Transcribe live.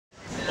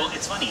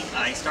It's funny,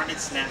 I started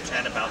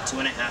Snapchat about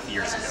 2.5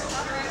 years ago,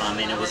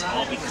 and it was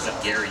all because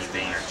of Gary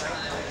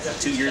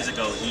Vaynerchuk. 2 years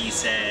ago, he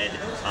said,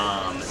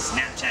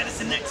 Snapchat is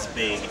the next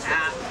big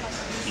app.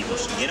 People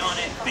should get on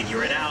it,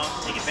 figure it out,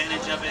 take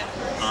advantage of it.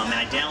 And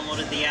I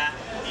downloaded the app,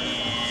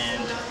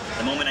 and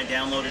the moment I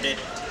downloaded it,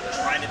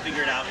 tried to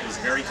figure it out, it was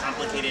very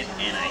complicated,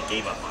 and I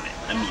gave up on it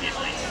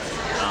immediately.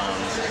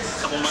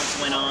 A couple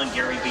months went on,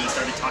 Gary Vee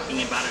started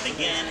talking about it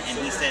again, and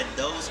he said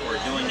those who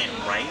are doing it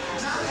right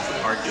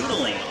are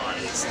doodling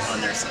on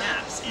their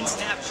snaps in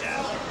Snapchat.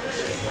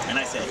 And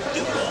I said,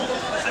 doodle?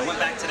 I went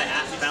back to the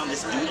app, found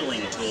this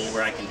doodling tool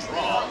where I can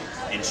draw,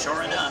 and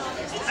sure enough,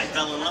 I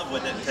fell in love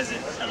with it because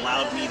it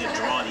allowed me to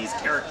draw these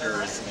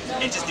characters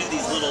and just do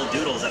these little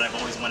doodles that I've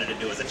always wanted to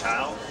do as a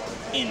child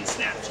in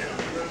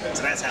Snapchat.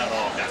 So that's how it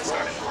all got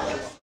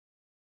started.